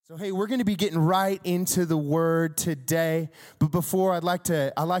So hey, we're going to be getting right into the word today. But before, I'd like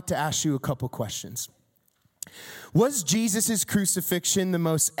to ask you a couple questions. Was Jesus' crucifixion the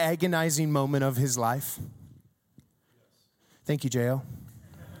most agonizing moment of his life? Thank you, J.O.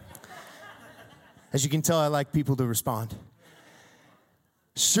 As you can tell, I like people to respond.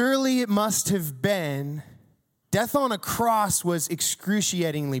 Surely it must have been. Death on a cross was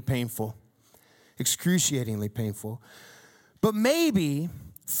excruciatingly painful. Excruciatingly painful. But maybe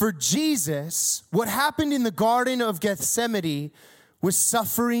for Jesus, what happened in the Garden of Gethsemane was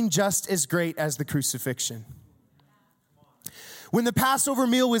suffering just as great as the crucifixion. When the Passover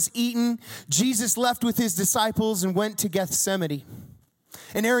meal was eaten, Jesus left with his disciples and went to Gethsemane,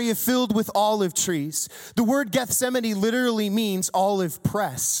 an area filled with olive trees. The word Gethsemane literally means olive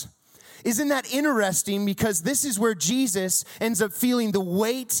press. Isn't that interesting? Because this is where Jesus ends up feeling the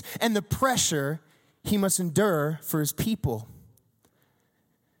weight and the pressure he must endure for his people.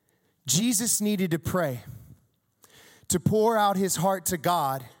 Jesus needed to pray, to pour out his heart to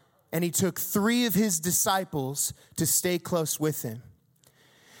God, and he took 3 of his disciples to stay close with him.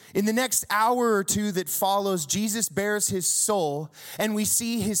 In the next hour or two that follows, Jesus bears his soul, and we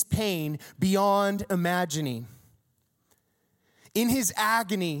see his pain beyond imagining. In his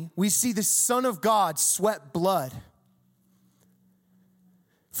agony, we see the Son of God sweat blood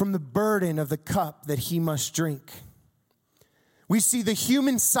from the burden of the cup that he must drink. We see the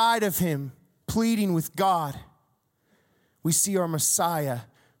human side of him pleading with God. We see our Messiah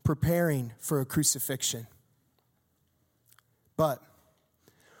preparing for a crucifixion. But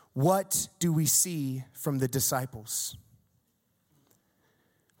what do we see from the disciples?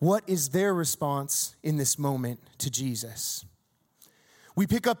 What is their response in this moment to Jesus? We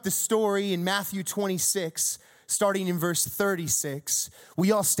pick up the story in Matthew 26, starting in verse 36. Will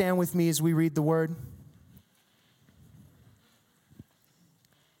you all stand with me as we read the word?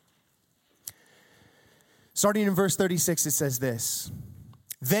 Starting in verse 36, it says this.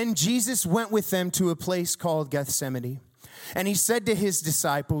 Then Jesus went with them to a place called Gethsemane, and he said to his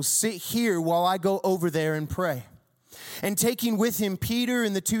disciples, "Sit here while I go over there and pray." And taking with him Peter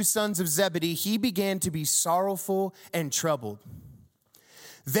and the 2 sons of Zebedee, he began to be sorrowful and troubled.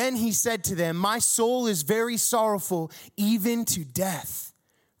 Then he said to them, "My soul is very sorrowful, even to death.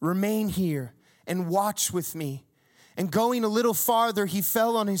 Remain here and watch with me." And going a little farther, he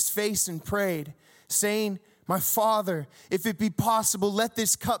fell on his face and prayed, saying, "My Father, if it be possible, let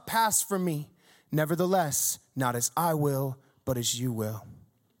this cup pass from me. Nevertheless, not as I will, but as you will."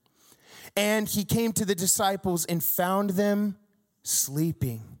 And he came to the disciples and found them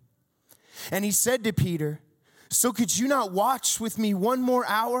sleeping. And he said to Peter, "So could you not watch with me 1 more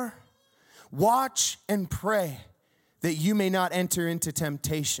hour? Watch and pray that you may not enter into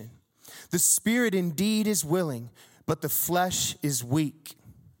temptation. The spirit indeed is willing, but the flesh is weak."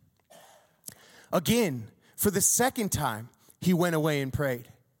 Again, for the second time, he went away and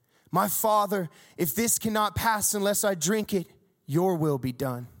prayed, "My Father, if this cannot pass unless I drink it, your will be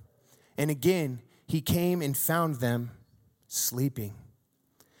done." And again, he came and found them sleeping,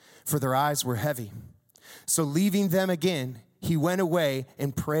 for their eyes were heavy. So leaving them again, he went away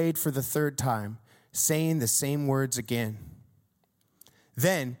and prayed for the 3rd time, saying the same words again.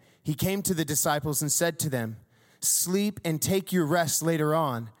 Then he came to the disciples and said to them, "Sleep and take your rest later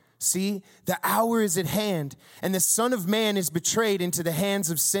on. See, the hour is at hand, and the Son of Man is betrayed into the hands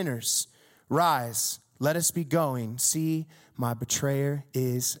of sinners. Rise, let us be going. See, my betrayer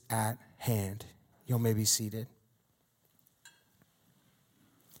is at hand." You may be seated.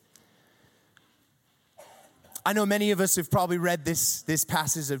 I know many of us have probably read this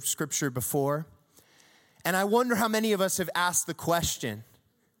passage of Scripture before, and I wonder how many of us have asked the question,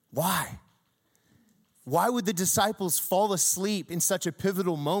 why? Why would the disciples fall asleep in such a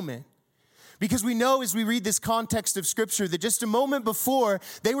pivotal moment? Because we know as we read this context of Scripture that just a moment before,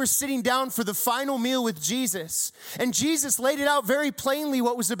 they were sitting down for the final meal with Jesus. And Jesus laid it out very plainly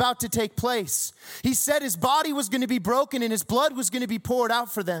what was about to take place. He said his body was going to be broken and his blood was going to be poured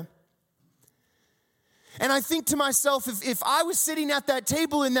out for them. And I think to myself, if I was sitting at that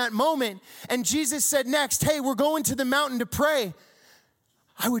table in that moment and Jesus said next, "Hey, we're going to the mountain to pray,"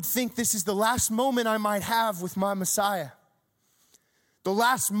 I would think this is the last moment I might have with my Messiah. The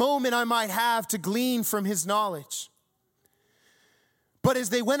last moment I might have to glean from his knowledge. But as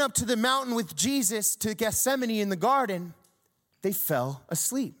they went up to the mountain with Jesus to Gethsemane in the garden, they fell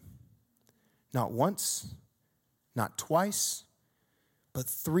asleep. Not once, not twice, but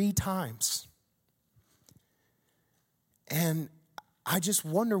 3 times. And I just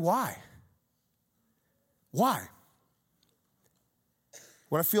wonder why. Why?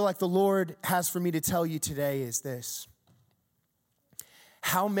 What I feel like the Lord has for me to tell you today is this.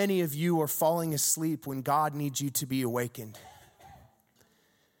 How many of you are falling asleep when God needs you to be awakened?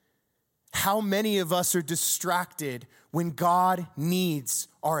 How many of us are distracted when God needs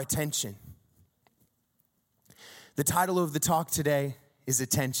our attention? The title of the talk today is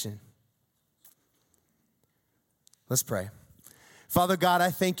Attention. Let's pray. Father God,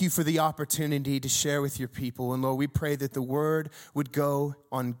 I thank you for the opportunity to share with your people. And Lord, we pray that the word would go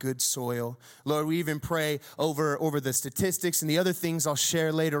on good soil. Lord, we even pray over the statistics and the other things I'll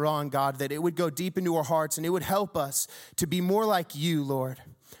share later on, God, that it would go deep into our hearts and it would help us to be more like you, Lord.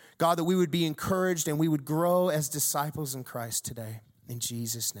 God, that we would be encouraged and we would grow as disciples in Christ today. In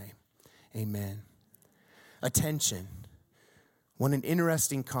Jesus' name, amen. Attention. What an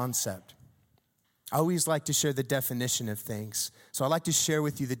interesting concept. I always like to share the definition of things. So I'd like to share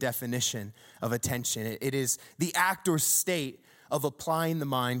with you the definition of attention. It is the act or state of applying the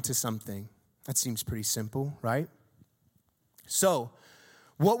mind to something. That seems pretty simple, right? So,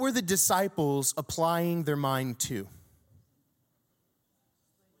 what were the disciples applying their mind to?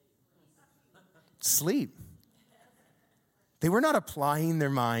 Sleep. They were not applying their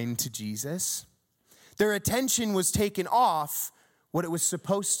mind to Jesus. Their attention was taken off what it was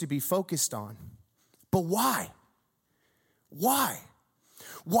supposed to be focused on. But why? Why?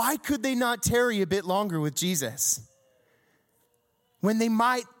 Why could they not tarry a bit longer with Jesus? When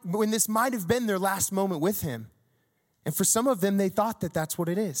this might have been their last moment with him. And for some of them, they thought that that's what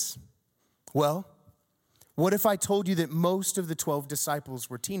it is. Well, what if I told you that most of the 12 disciples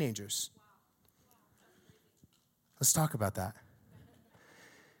were teenagers? Let's talk about that.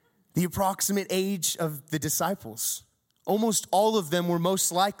 The approximate age of the disciples. Almost all of them were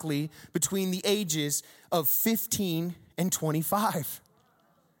most likely between the ages of 15 and 25.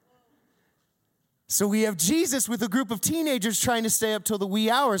 So we have Jesus with a group of teenagers trying to stay up till the wee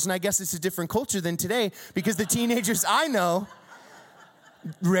hours. And I guess it's a different culture than today because the teenagers I know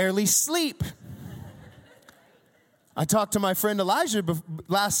rarely sleep. I talked to my friend Elijah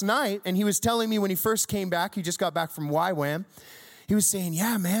last night, and he was telling me when he first came back, he just got back from YWAM. He was saying,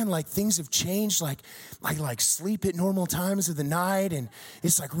 yeah, man, like things have changed. Like sleep at normal times of the night, and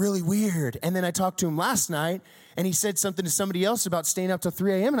it's like really weird. And then I talked to him last night, and he said something to somebody else about staying up till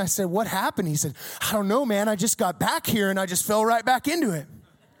 3 a.m. And I said, what happened? He said, I don't know, man. I just got back here, and I just fell right back into it.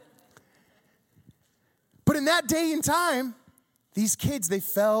 But in that day and time, these kids, they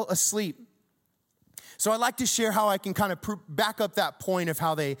fell asleep. So I'd like to share how I can kind of back up that point of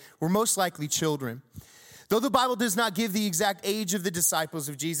how they were most likely children. Though the Bible does not give the exact age of the disciples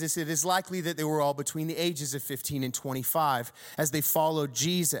of Jesus, it is likely that they were all between the ages of 15 and 25 as they followed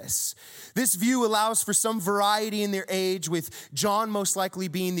Jesus. This view allows for some variety in their age, with John most likely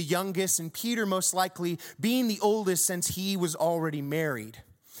being the youngest and Peter most likely being the oldest since he was already married.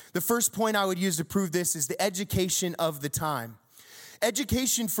 The first point I would use to prove this is the education of the time.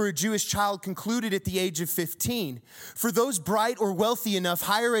 Education for a Jewish child concluded at the age of 15. For those bright or wealthy enough,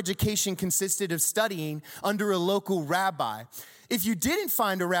 higher education consisted of studying under a local rabbi. If you didn't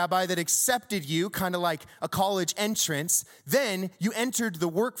find a rabbi that accepted you, kind of like a college entrance, then you entered the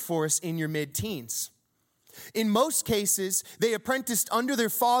workforce in your mid-teens. In most cases, they apprenticed under their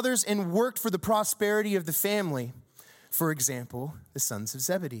fathers and worked for the prosperity of the family. For example, the sons of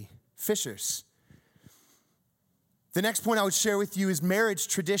Zebedee, fishers. The next point I would share with you is marriage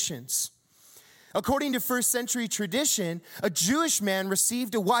traditions. According to first century tradition, a Jewish man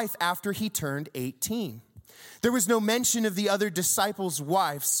received a wife after he turned 18. There was no mention of the other disciples'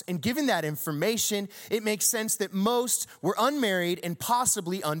 wives, and given that information, it makes sense that most were unmarried and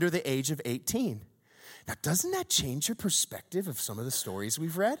possibly under the age of 18. Now, doesn't that change your perspective of some of the stories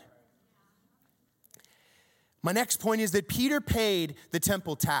we've read? My next point is that Peter paid the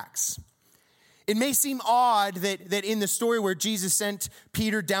temple tax. It may seem odd that in the story where Jesus sent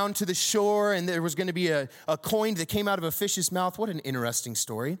Peter down to the shore and there was going to be a coin that came out of a fish's mouth, what an interesting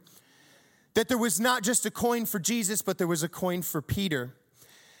story, that there was not just a coin for Jesus, but there was a coin for Peter.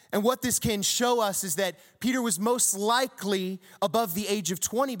 And what this can show us is that Peter was most likely above the age of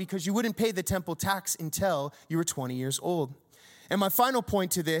 20 because you wouldn't pay the temple tax until you were 20 years old. And my final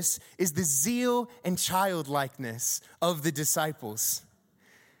point to this is the zeal and childlikeness of the disciples.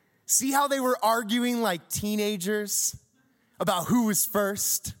 See how they were arguing like teenagers about who was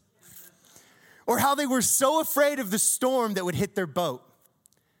first? Or how they were so afraid of the storm that would hit their boat.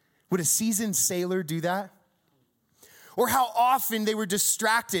 Would a seasoned sailor do that? Or how often they were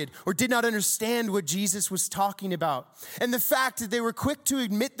distracted or did not understand what Jesus was talking about. And the fact that they were quick to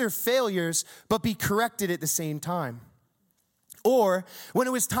admit their failures but be corrected at the same time. Or when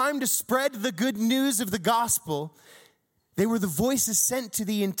it was time to spread the good news of the gospel, they were the voices sent to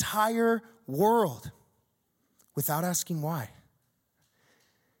the entire world without asking why.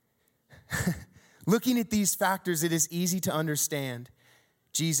 Looking at these factors, it is easy to understand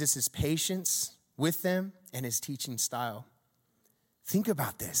Jesus' patience with them and his teaching style. Think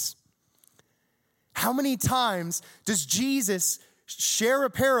about this. How many times does Jesus share a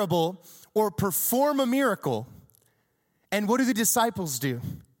parable or perform a miracle? And what do the disciples do?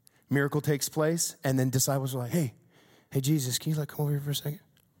 Miracle takes place, and then disciples are like, hey, Jesus, can you come over here for a second?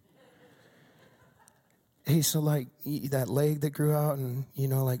 Hey, so that leg that grew out and,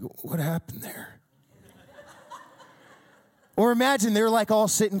 what happened there? Or imagine they're all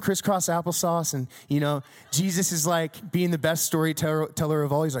sitting crisscross applesauce and, Jesus is being the best storyteller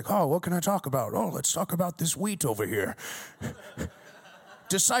of all. He's like, oh, what can I talk about? Oh, let's talk about this wheat over here.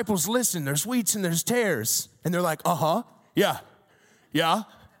 Disciples, listen, there's wheats and there's tares. And they're like, uh-huh, yeah.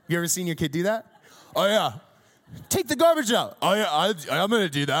 You ever seen your kid do that? Oh, yeah. Take the garbage out. Oh, yeah, I'm going to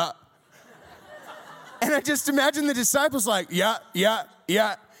do that. And I just imagine the disciples yeah.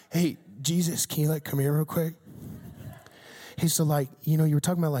 Hey, Jesus, can you come here real quick? Hey, so you were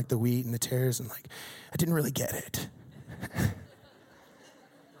talking about the wheat and the tares and I didn't really get it.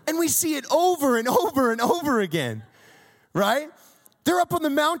 And we see it over and over and over again, right? They're up on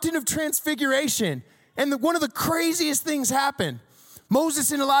the mountain of transfiguration and one of the craziest things happen.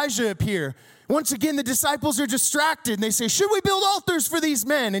 Moses and Elijah appear. Once again, the disciples are distracted and they say, should we build altars for these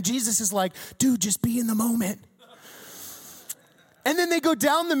men? And Jesus is like, dude, just be in the moment. And then they go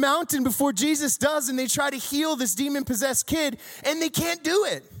down the mountain before Jesus does and they try to heal this demon-possessed kid and they can't do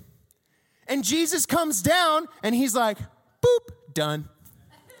it. And Jesus comes down and he's like, boop, done.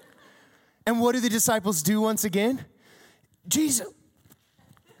 And what do the disciples do once again? Jesus.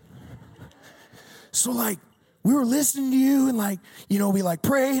 So we were listening to you and we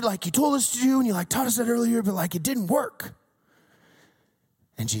prayed like you told us to do and you taught us that earlier, but it didn't work.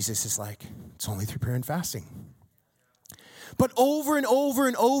 And Jesus is like, it's only through prayer and fasting. But over and over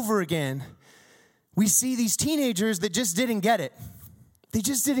and over again, we see these teenagers that just didn't get it. They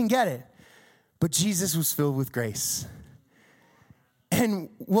just didn't get it. But Jesus was filled with grace. And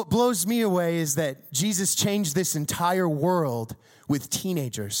what blows me away is that Jesus changed this entire world with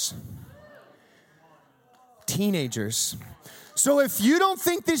teenagers. Teenagers. So if you don't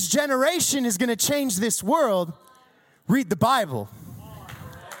think this generation is going to change this world, read the Bible.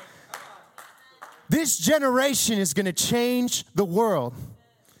 This generation is going to change the world,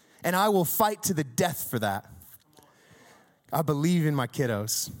 and I will fight to the death for that. I believe in my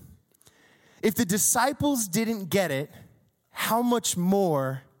kiddos. If the disciples didn't get it, how much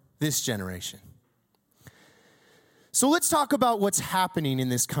more this generation? So let's talk about what's happening in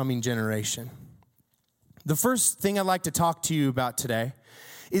this coming generation. The first thing I'd like to talk to you about today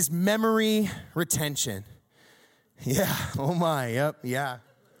is memory retention. Yeah, oh my, yep, yeah.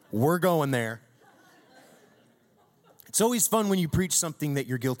 We're going there. It's always fun when you preach something that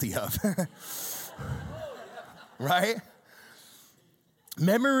you're guilty of. Right?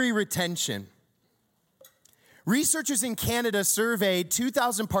 Memory retention. Researchers in Canada surveyed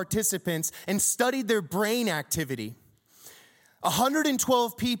 2,000 participants and studied their brain activity.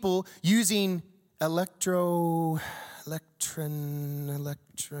 112 people using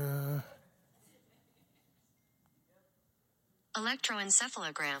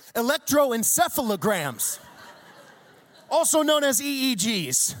also known as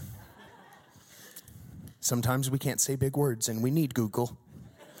EEGs. Sometimes we can't say big words and we need Google.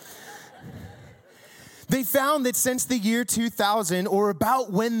 They found that since the year 2000, or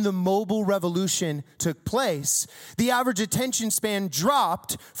about when the mobile revolution took place, the average attention span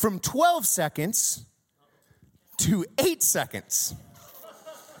dropped from 12 seconds to 8 seconds.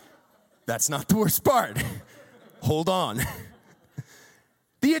 That's not the worst part. Hold on.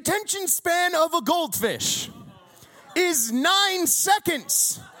 The attention span of a goldfish is 9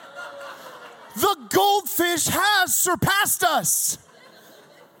 seconds. The goldfish has surpassed us.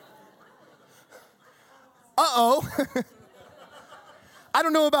 Uh-oh. I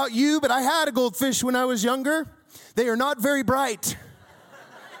don't know about you, but I had a goldfish when I was younger. They are not very bright.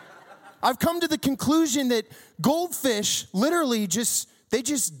 I've come to the conclusion that goldfish literally just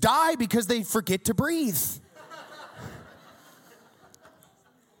die because they forget to breathe.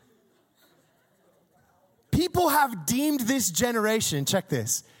 People have deemed this generation, check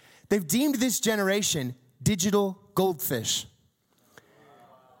this, they've deemed this generation digital goldfish.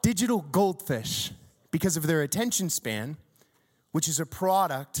 Digital goldfish. Because of their attention span, which is a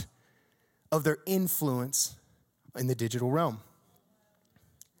product of their influence in the digital realm.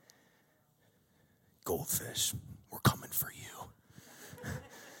 Goldfish, we're coming for you.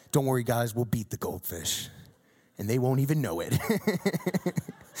 Don't worry, guys, we'll beat the goldfish. And they won't even know it.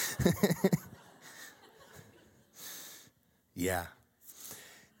 Yeah.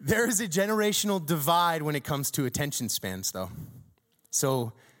 There is a generational divide when it comes to attention spans, though.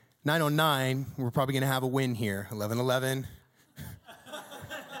 So 909, we're probably going to have a win here. 1111.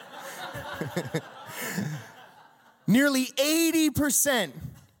 Nearly 80%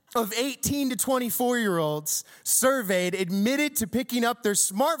 of 18 to 24-year-olds surveyed admitted to picking up their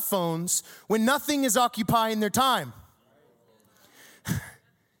smartphones when nothing is occupying their time.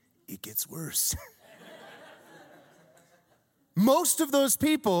 It gets worse. Most of those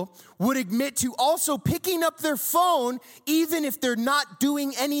people would admit to also picking up their phone even if they're not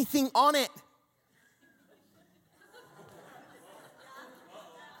doing anything on it.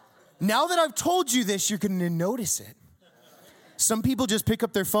 Now that I've told you this, you're going to notice it. Some people just pick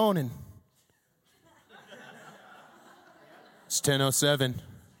up their phone and it's 10:07.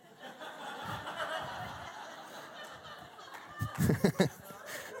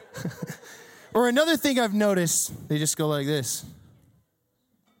 Or another thing I've noticed, they just go like this.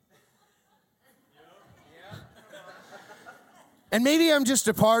 And maybe I'm just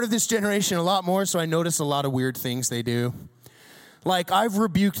a part of this generation a lot more, so I notice a lot of weird things they do. Like, I've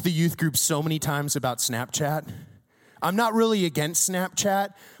rebuked the youth group so many times about Snapchat. I'm not really against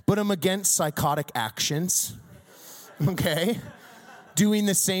Snapchat, but I'm against psychotic actions, okay? Doing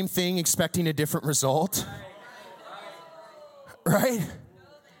the same thing, expecting a different result, right?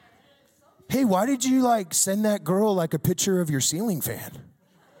 Hey, why did you send that girl a picture of your ceiling fan?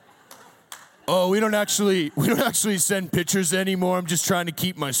 Oh, we don't actually send pictures anymore. I'm just trying to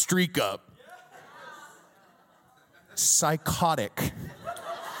keep my streak up. Psychotic.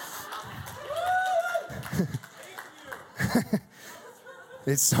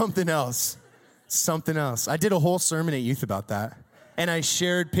 It's something else. Something else. I did a whole sermon at youth about that. And I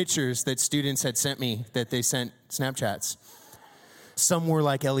shared pictures that students had sent me that they sent Snapchats. Some were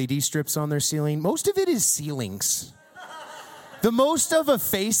like LED strips on their ceiling. Most of it is ceilings. The most of a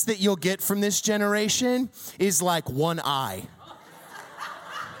face that you'll get from this generation is like one eye.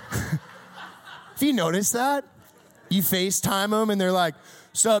 Have you noticed that? You FaceTime them and they're like,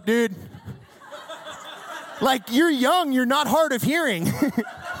 "Sup, dude?" Like, you're young, you're not hard of hearing.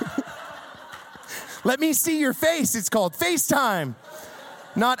 Let me see your face. It's called FaceTime,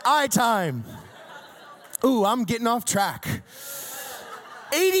 not eye time. Ooh, I'm getting off track.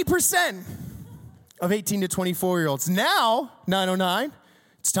 80% of 18 to 24-year-olds. Now, 909,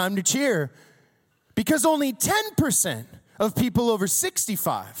 it's time to cheer. Because only 10% of people over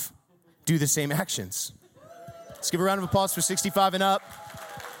 65 do the same actions. Let's give a round of applause for 65 and up.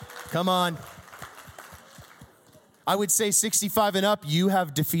 Come on. I would say 65 and up, you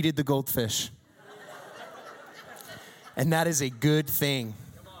have defeated the goldfish. And that is a good thing.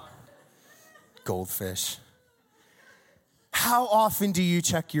 Goldfish. How often do you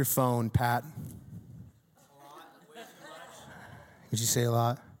check your phone, Pat? Would you say a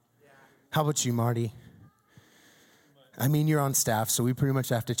lot? How about you, Marty? I mean, you're on staff, so we pretty much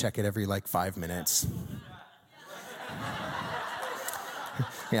have to check it every 5 minutes.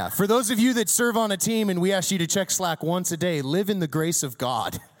 Yeah, for those of you that serve on a team and we ask you to check Slack once a day, live in the grace of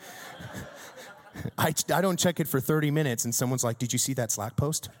God. I don't check it for 30 minutes and someone's like, "Did you see that Slack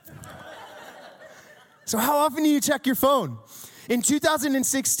post?" So how often do you check your phone? In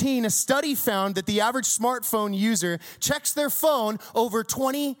 2016, a study found that the average smartphone user checks their phone over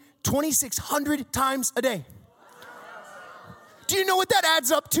 2,600 times a day. Do you know what that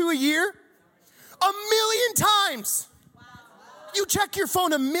adds up to a year? 1,000,000 times. You check your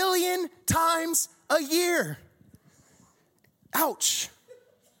phone 1,000,000 times a year. Ouch.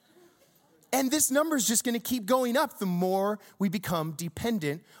 And this number is just going to keep going up the more we become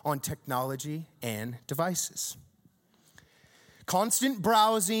dependent on technology and devices. Constant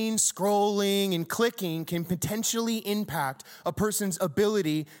browsing, scrolling, and clicking can potentially impact a person's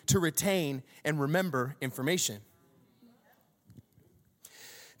ability to retain and remember information.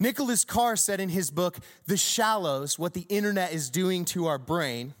 Nicholas Carr said in his book, The Shallows, What the Internet is Doing to Our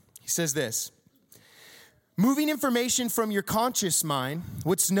Brain, he says this: moving information from your conscious mind,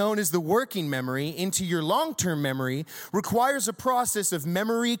 what's known as the working memory, into your long-term memory requires a process of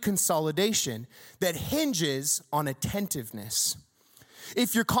memory consolidation that hinges on attentiveness.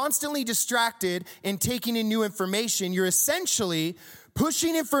 If you're constantly distracted and taking in new information, you're essentially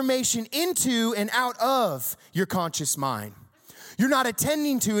pushing information into and out of your conscious mind. You're not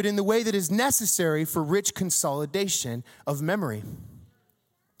attending to it in the way that is necessary for rich consolidation of memory.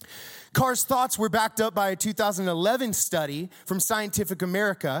 Carr's thoughts were backed up by a 2011 study from Scientific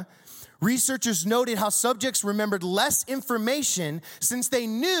America. Researchers noted how subjects remembered less information since they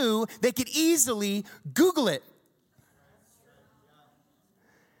knew they could easily Google it.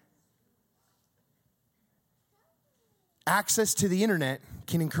 Access to the internet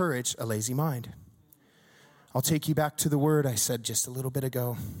can encourage a lazy mind. I'll take you back to the word I said just a little bit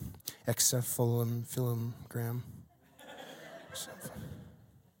ago. Electroencephalogram.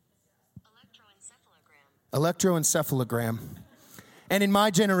 Electroencephalogram. And in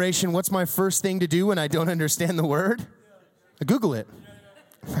my generation, what's my first thing to do when I don't understand the word? I Google it.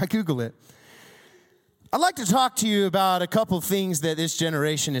 I'd like to talk to you about a couple things that this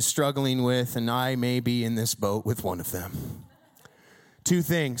generation is struggling with, and I may be in this boat with one of them. Two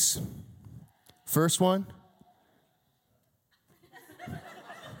things. First one,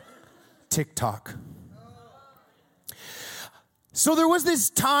 TikTok. So there was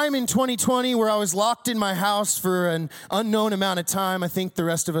this time in 2020 where I was locked in my house for an unknown amount of time. I think the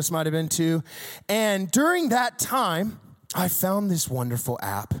rest of us might have been too. And during that time, I found this wonderful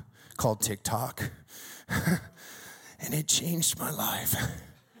app called TikTok. And it changed my life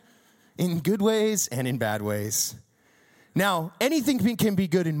in good ways and in bad ways. Now, anything can be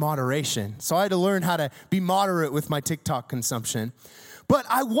good in moderation. So I had to learn how to be moderate with my TikTok consumption. But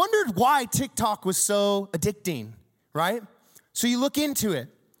I wondered why TikTok was so addicting, right? So you look into it.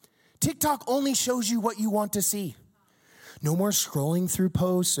 TikTok only shows you what you want to see. No more scrolling through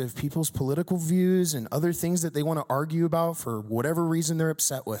posts of people's political views and other things that they want to argue about for whatever reason they're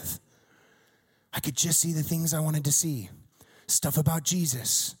upset with. I could just see the things I wanted to see. Stuff about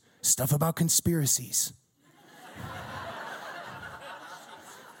Jesus. Stuff about conspiracies.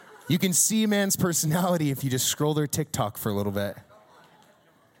 You can see a man's personality if you just scroll their TikTok for a little bit.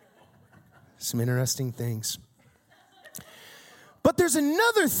 Some interesting things. But there's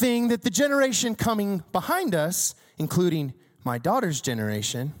another thing that the generation coming behind us, including my daughter's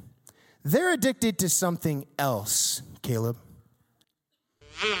generation, they're addicted to something else, Caleb.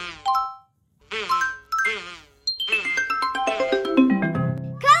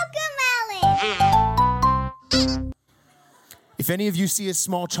 If any of you see a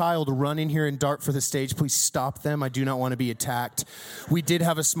small child run in here and dart for the stage, please stop them. I do not want to be attacked. We did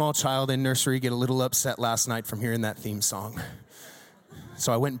have a small child in nursery get a little upset last night from hearing that theme song.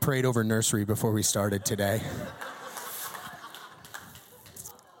 So I went and prayed over nursery before we started today.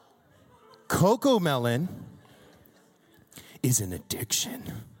 CoComelon is an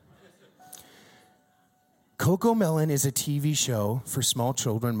addiction. CoComelon is a TV show for small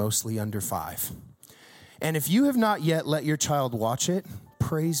children, mostly under 5. And if you have not yet let your child watch it,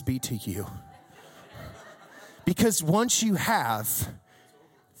 praise be to you. Because once you have,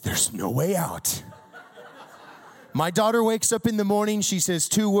 there's no way out. My daughter wakes up in the morning, she says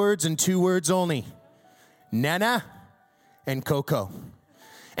 2 words and 2 words only. Nana and Coco.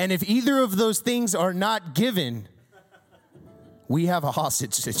 And if either of those things are not given, we have a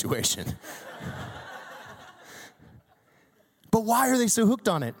hostage situation. But why are they so hooked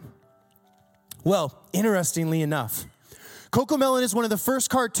on it? Well, interestingly enough, CoComelon is one of the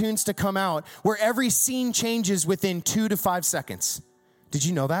first cartoons to come out where every scene changes within 2 to 5 seconds. Did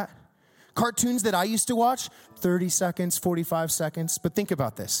you know that? Cartoons that I used to watch, 30 seconds, 45 seconds. But think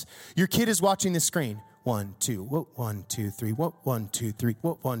about this. Your kid is watching the screen. 1, 2, whoa, 1, 2, 3, whoa, 1, 2, 3,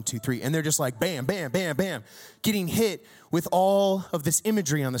 whoa, 1, 2, 3. And they're just like bam, bam, bam, bam, getting hit with all of this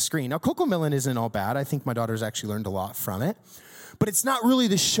imagery on the screen. Now, CoComelon isn't all bad. I think my daughter's actually learned a lot from it. But it's not really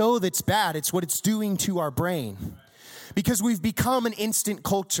the show that's bad. It's what it's doing to our brain. Because we've become an instant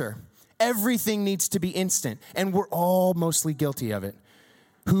culture. Everything needs to be instant. And we're all mostly guilty of it.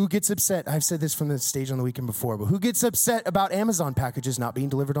 Who gets upset? I've said this from the stage on the weekend before, but who gets upset about Amazon packages not being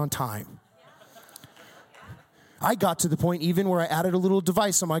delivered on time? I got to the point even where I added a little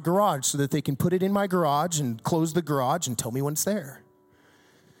device on my garage so that they can put it in my garage and close the garage and tell me when it's there.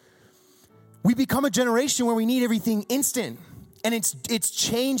 We become a generation where we need everything instant. And it's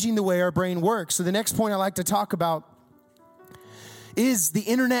changing the way our brain works. So the next point I like to talk about is the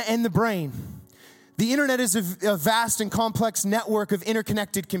internet and the brain. The internet is a vast and complex network of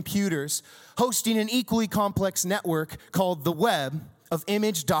interconnected computers hosting an equally complex network called the web of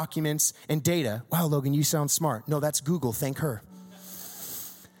image, documents, and data. Wow, Logan, you sound smart. No, that's Google. Thank her.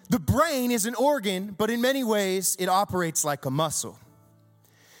 The brain is an organ, but in many ways, it operates like a muscle.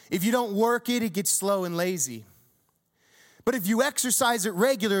 If you don't work it, it gets slow and lazy. But if you exercise it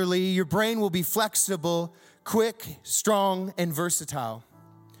regularly, your brain will be flexible, quick, strong, and versatile.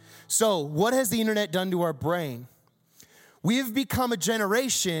 So, what has the internet done to our brain? We have become a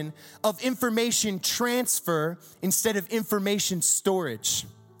generation of information transfer instead of information storage.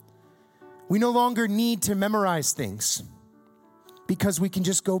 We no longer need to memorize things because we can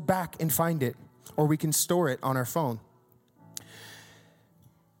just go back and find it, or we can store it on our phone.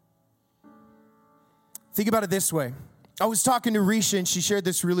 Think about it this way. I was talking to Risha, and she shared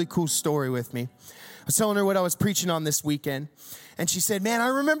this really cool story with me. I was telling her what I was preaching on this weekend. And she said, man, I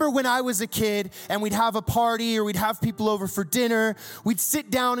remember when I was a kid and we'd have a party or we'd have people over for dinner. We'd sit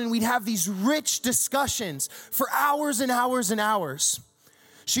down and we'd have these rich discussions for hours and hours and hours.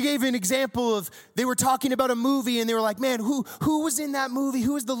 She gave an example of they were talking about a movie and they were like, man, who was in that movie?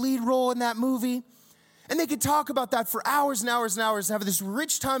 Who was the lead role in that movie? And they could talk about that for hours and hours and hours and have this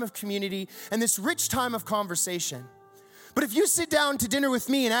rich time of community and this rich time of conversation. But if you sit down to dinner with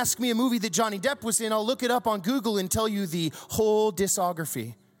me and ask me a movie that Johnny Depp was in, I'll look it up on Google and tell you the whole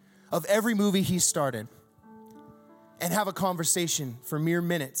discography of every movie he started and have a conversation for mere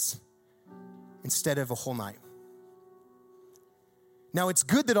minutes instead of a whole night. Now, it's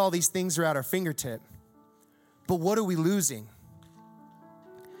good that all these things are at our fingertip, but what are we losing?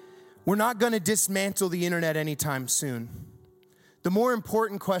 We're not going to dismantle the internet anytime soon. The more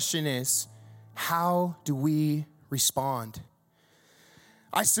important question is, how do we respond?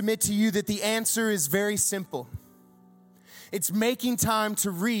 I submit to you that the answer is very simple. It's making time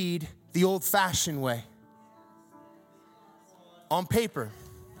to read the old-fashioned way. On paper.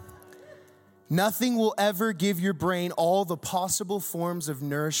 Nothing will ever give your brain all the possible forms of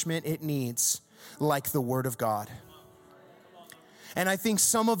nourishment it needs like the Word of God. And I think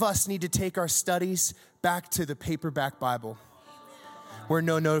some of us need to take our studies back to the paperback Bible, where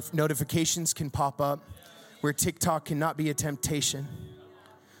no notifications can pop up, where TikTok cannot be a temptation,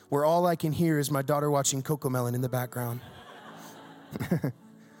 where all I can hear is my daughter watching Cocomelon in the background.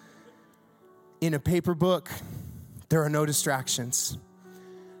 In a paper book, there are no distractions.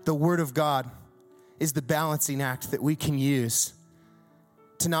 The Word of God is the balancing act that we can use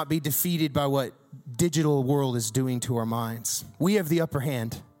to not be defeated by what digital world is doing to our minds. We have the upper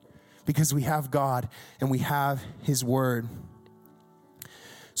hand because we have God and we have His Word.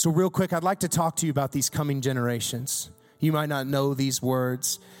 So real quick, I'd like to talk to you about these coming generations. You might not know these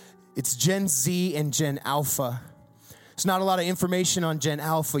words. It's Gen Z and Gen Alpha. There's not a lot of information on Gen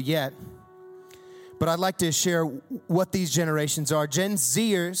Alpha yet, but I'd like to share what these generations are. Gen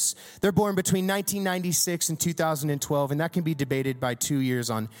Zers, they're born between 1996 and 2012, and that can be debated by 2 years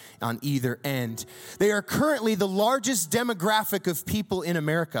on either end. They are currently the largest demographic of people in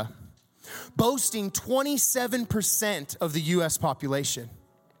America, boasting 27% of the U.S. population.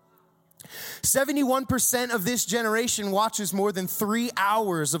 71% of this generation watches more than 3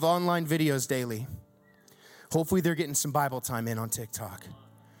 hours of online videos daily. Hopefully they're getting some Bible time in on TikTok.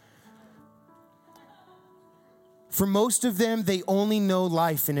 For most of them, they only know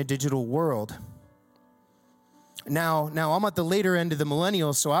life in a digital world. Now I'm at the later end of the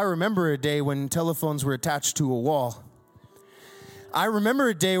millennials, so I remember a day when telephones were attached to a wall. I remember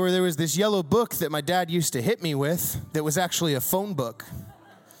a day where there was this yellow book that my dad used to hit me with that was actually a phone book.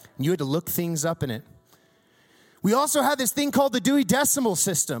 You had to look things up in it. We also had this thing called the Dewey Decimal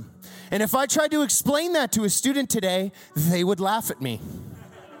System. And if I tried to explain that to a student today, they would laugh at me.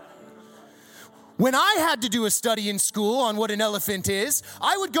 When I had to do a study in school on what an elephant is,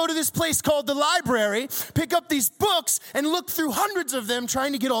 I would go to this place called the library, pick up these books, and look through hundreds of them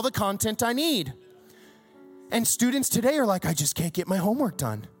trying to get all the content I need. And students today are like, I just can't get my homework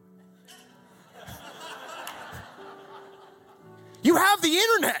done. You have the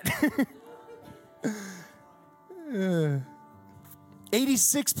internet.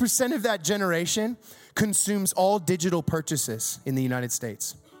 86% of that generation consumes all digital purchases in the United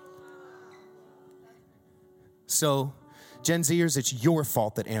States. So, Gen Zers, it's your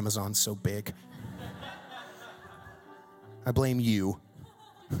fault that Amazon's so big. I blame you.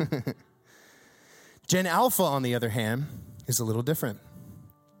 Gen Alpha, on the other hand, is a little different.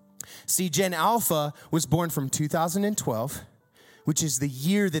 See, Gen Alpha was born from 2012, which is the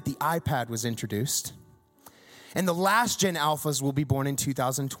year that the iPad was introduced. And the last Gen Alphas will be born in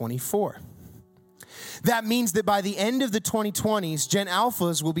 2024. That means that by the end of the 2020s, Gen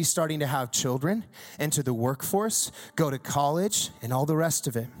Alphas will be starting to have children, enter the workforce, go to college, and all the rest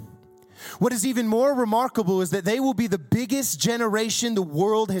of it. What is even more remarkable is that they will be the biggest generation the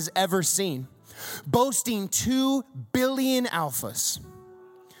world has ever seen, boasting 2 billion alphas.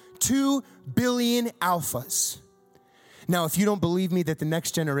 2 billion alphas. Now, if you don't believe me that the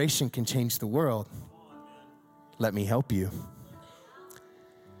next generation can change the world, let me help you.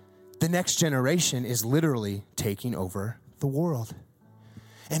 The next generation is literally taking over the world.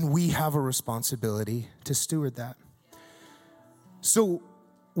 And we have a responsibility to steward that. So,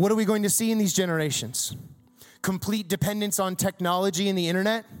 what are we going to see in these generations? Complete dependence on technology and the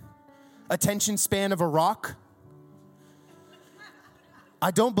internet? Attention span of a rock? I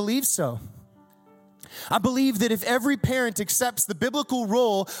don't believe so. I believe that if every parent accepts the biblical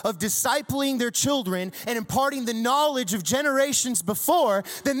role of discipling their children and imparting the knowledge of generations before,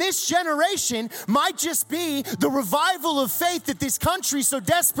 then this generation might just be the revival of faith that this country so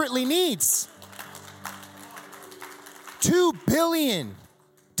desperately needs. 2 billion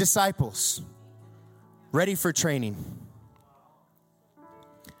disciples ready for training.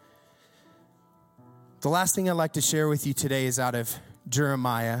 The last thing I'd like to share with you today is out of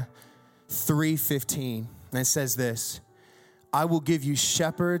Jeremiah 3:15, and it says this: I will give you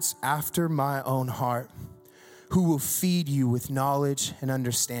shepherds after my own heart, who will feed you with knowledge and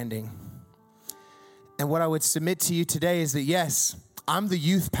understanding. And what I would submit to you today is that, yes, I'm the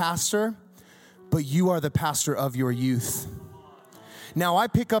youth pastor, but you are the pastor of your youth. Now, I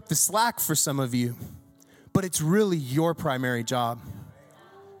pick up the slack for some of you, but it's really your primary job.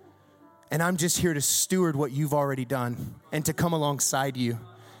 And I'm just here to steward what you've already done and to come alongside you.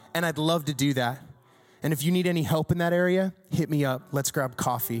 And I'd love to do that. And if you need any help in that area, hit me up. Let's grab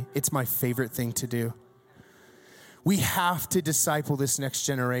coffee. It's my favorite thing to do. We have to disciple this next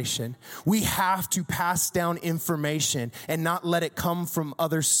generation. We have to pass down information and not let it come from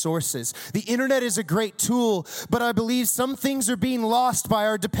other sources. The internet is a great tool, but I believe some things are being lost by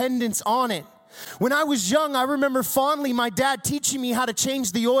our dependence on it. When I was young, I remember fondly my dad teaching me how to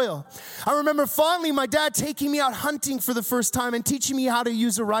change the oil. I remember fondly my dad taking me out hunting for the first time and teaching me how to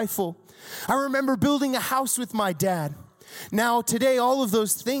use a rifle. I remember building a house with my dad. Now, today, all of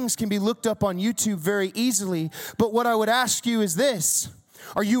those things can be looked up on YouTube very easily, but what I would ask you is this: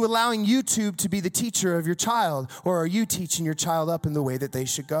 are you allowing YouTube to be the teacher of your child, or are you teaching your child up in the way that they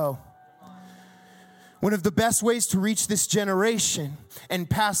should go? One of the best ways to reach this generation and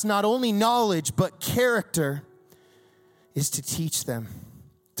pass not only knowledge, but character is to teach them,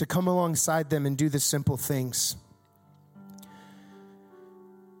 to come alongside them and do the simple things.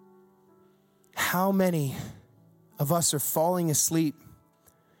 How many of us are falling asleep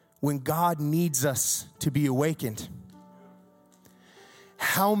when God needs us to be awakened?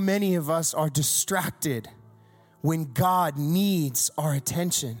 How many of us are distracted when God needs our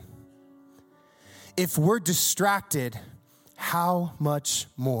attention? If we're distracted, how much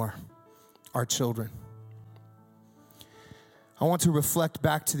more our children? I want to reflect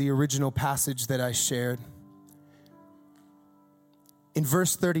back to the original passage that I shared. In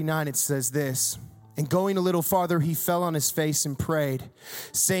verse 39, it says this: and going a little farther, he fell on his face and prayed,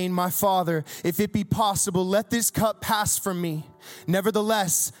 saying, my Father, if it be possible, let this cup pass from me.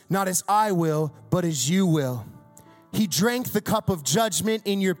 Nevertheless, not as I will, but as you will. He drank the cup of judgment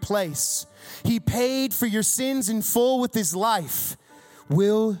in your place. He paid for your sins in full with his life.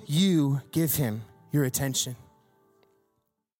 Will you give him your attention?